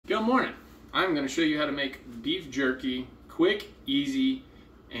Good morning. I'm going to show you how to make beef jerky quick, easy,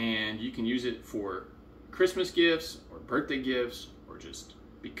 and you can use it for Christmas gifts or birthday gifts or just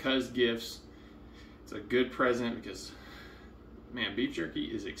because gifts. It's a good present because, man, beef jerky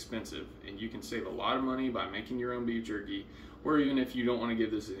is expensive and you can save a lot of money by making your own beef jerky, or even if you don't want to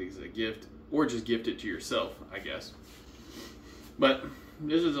give this as a gift, or just gift it to yourself, I guess. But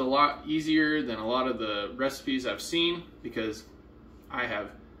this is a lot easier than a lot of the recipes I've seen because I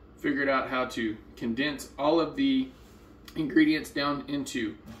have figured out how to condense all of the ingredients down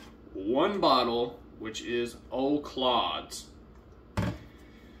into one bottle, which is Old Clods.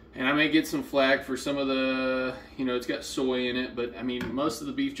 And I may get some flack for some of the, it's got soy in it, but I mean, most of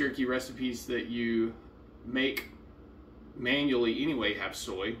the beef jerky recipes that you make manually anyway have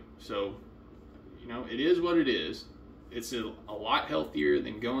soy. So, it is what it is. It's a lot healthier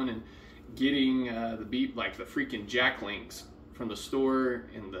than going and getting the beef, like the freaking Jack Links from the store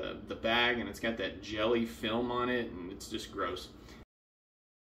in the bag, and it's got that jelly film on it, and it's just gross.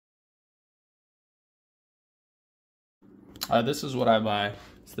 This is what I buy.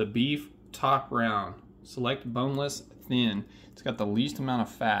 It's the beef top round. Select boneless thin. It's got the least amount of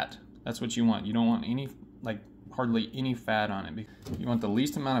fat. That's what you want. You don't want any, hardly any fat on it. You want the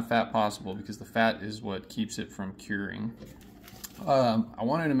least amount of fat possible because the fat is what keeps it from curing. I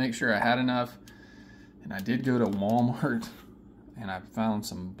wanted to make sure I had enough, and I did go to Walmart and I found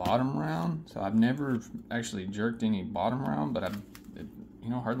some bottom round. So I've never actually jerked any bottom round, but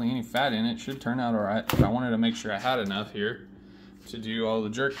hardly any fat in it. Should turn out all right. But I wanted to make sure I had enough here to do all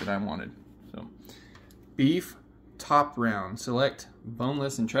the jerk that I wanted. So beef top round. Select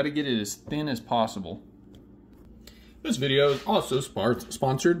boneless and try to get it as thin as possible. This video is also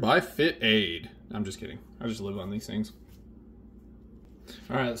sponsored by Fit Aid. I'm just kidding. I just live on these things.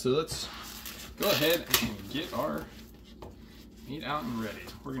 All right, so let's go ahead and get our meat out and ready.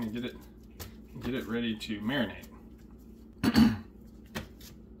 We're gonna get it ready to marinate.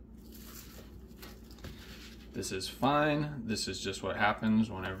 This is fine. This is just what happens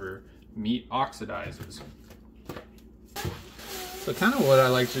whenever meat oxidizes. So kind of what I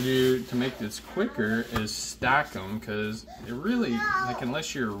like to do to make this quicker is stack them, because it really,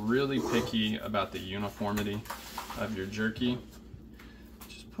 unless you're really picky about the uniformity of your jerky,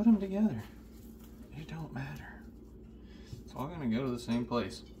 just put them together. It don't matter. It's all gonna go to the same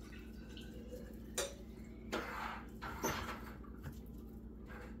place.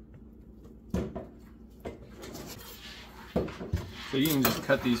 So you can just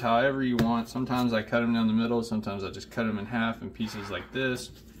cut these however you want. Sometimes I cut them down the middle, sometimes I just cut them in half in pieces like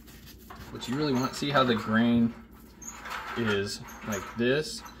this. What you really want, see how the grain is like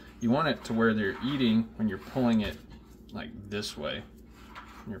this? You want it to where they're eating when you're pulling it like this way.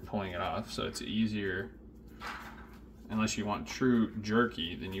 When you're pulling it off, so it's easier. Unless you want true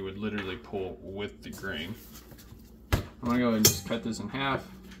jerky, then you would literally pull with the grain. I'm gonna go ahead and just cut this in half.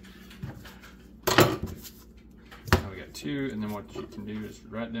 Two, and then what you can do is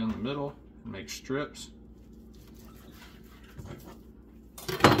right down the middle and make strips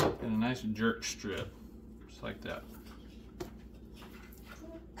and a nice jerk strip, just like that.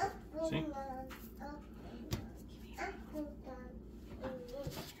 See?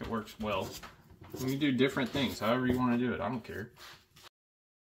 It works well. You can do different things however you want to do it. I don't care.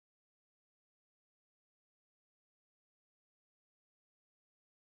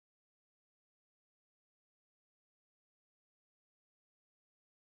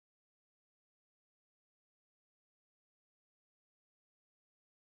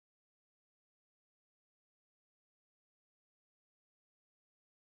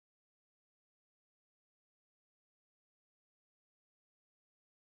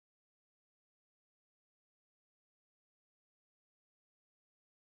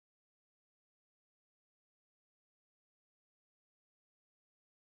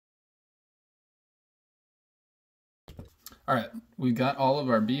 All right, we've got all of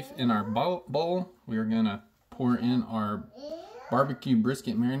our beef in our bowl. We are gonna pour in our barbecue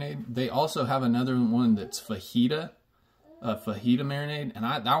brisket marinade. They also have another one that's fajita marinade, and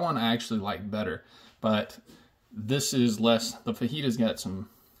that one I actually like better. But this is less. The fajita's got a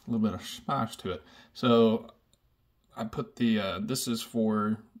little bit of spice to it. So I put this is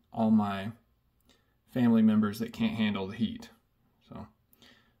for all my family members that can't handle the heat. So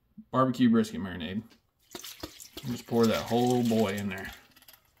barbecue brisket marinade. Just pour that whole boy in there.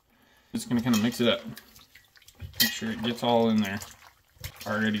 Just gonna kind of mix it up. Make sure it gets all in there.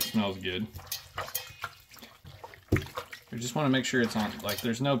 Already smells good. You just want to make sure it's on,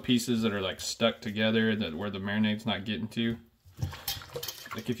 there's no pieces that are stuck together where the marinade's not getting to.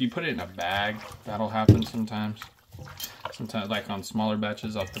 If you put it in a bag, that'll happen sometimes. Sometimes, like on smaller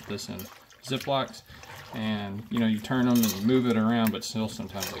batches, I'll put this in Ziplocs, and you know, you turn them and move it around, but still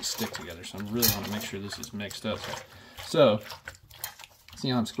sometimes they stick together. So I really want to make sure this is mixed up. So see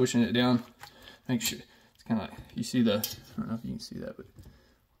how I'm squishing it down? Make sure it's kind of like, you see the, I don't know if you can see that, but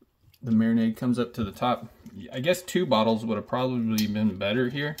the marinade comes up to the top. I guess 2 bottles would have probably been better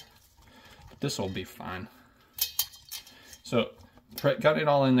here, but this will be fine. So got it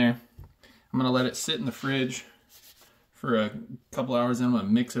all in there. I'm gonna let it sit in the fridge for a couple hours, then I'm gonna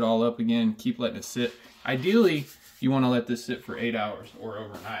mix it all up again, keep letting it sit. Ideally, you wanna let this sit for 8 hours or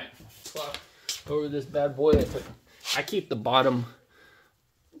overnight. Over this bad boy, I keep the bottom,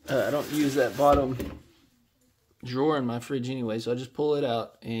 I don't use that bottom drawer in my fridge anyway, so I just pull it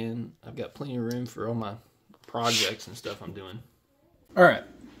out, and I've got plenty of room for all my projects and stuff I'm doing. All right,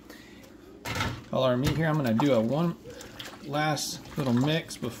 all our meat here, I'm gonna do one last little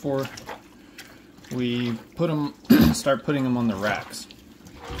mix before we put them, start putting them on the racks.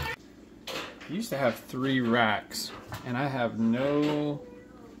 I used to have 3 racks, and I have no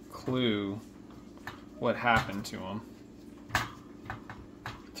clue what happened to them.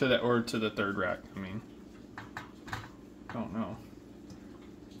 To the 3rd rack, I mean. Don't know.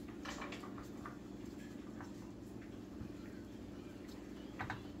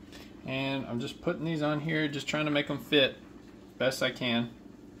 And I'm just putting these on here, just trying to make them fit best I can.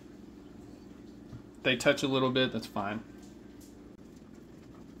 If they touch a little bit, that's fine.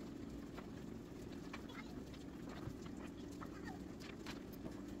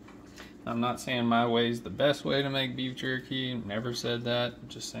 I'm not saying my way is the best way to make beef jerky. Never said that. I'm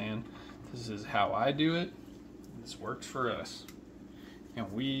just saying this is how I do it. This works for us.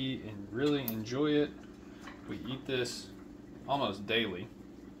 And we really enjoy it. We eat this almost daily.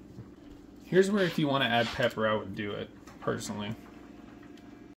 Here's where if you want to add pepper, I would do it, personally.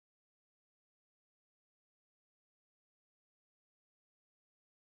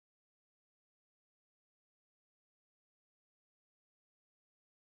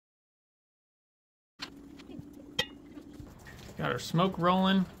 Got our smoke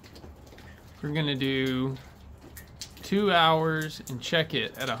rolling. We're gonna do 2 hours and check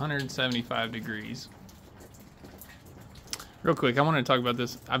it at 175 degrees. Real quick, I want to talk about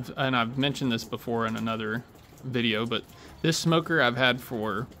this. I've mentioned this before in another video, but this smoker I've had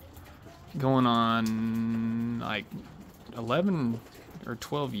for going on like 11 or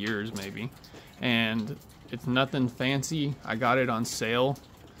 12 years maybe, and it's nothing fancy. I got it on sale,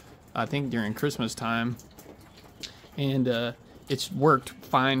 I think during Christmas time, and it's worked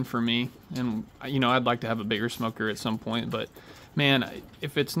fine for me. And you know, I'd like to have a bigger smoker at some point, but man,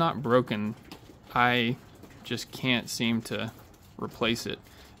 if it's not broken, I just can't seem to replace it.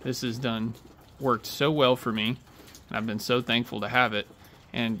 This has worked so well for me, and I've been so thankful to have it.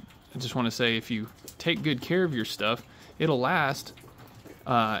 And I just want to say, if you take good care of your stuff, it'll last.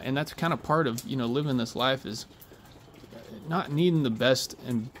 And that's kind of part of, you know, living this life, is not needing the best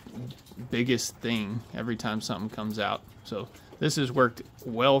and biggest thing every time something comes out. So this has worked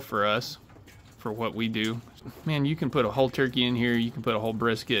well for us, for what we do. Man, you can put a whole turkey in here, you can put a whole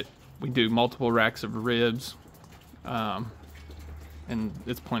brisket. We do multiple racks of ribs, and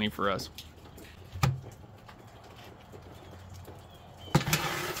it's plenty for us.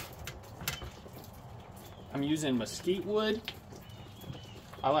 I'm using mesquite wood.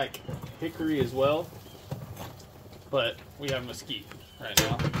 I like hickory as well, but we have mesquite right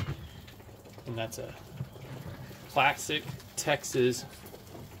now. And that's a classic Texan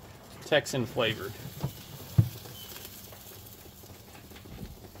flavored.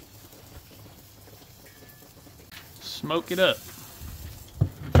 Smoke it up.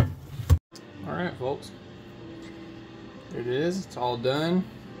 All right, folks. There it is. It's all done.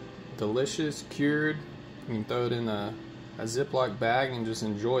 Delicious, cured. You can throw it in a Ziploc bag and just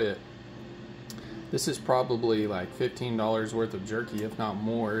enjoy it. This is probably like $15 worth of jerky, if not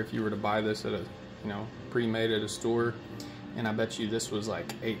more, if you were to buy this at a, you know, pre-made at a store. And I bet you this was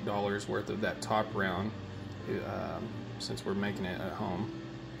like $8 worth of that top round, since we're making it at home.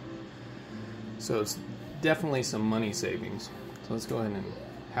 So it's definitely some money savings. So let's go ahead and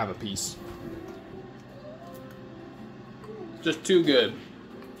have a piece. Just too good.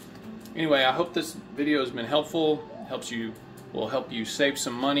 Anyway, I hope this video has been helpful. Will help you save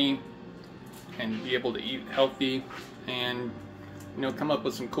some money and be able to eat healthy, and you know, come up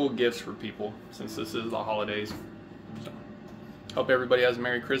with some cool gifts for people, since this is the holidays. So hope everybody has a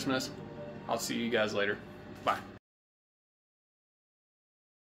Merry Christmas. I'll see you guys later. Bye.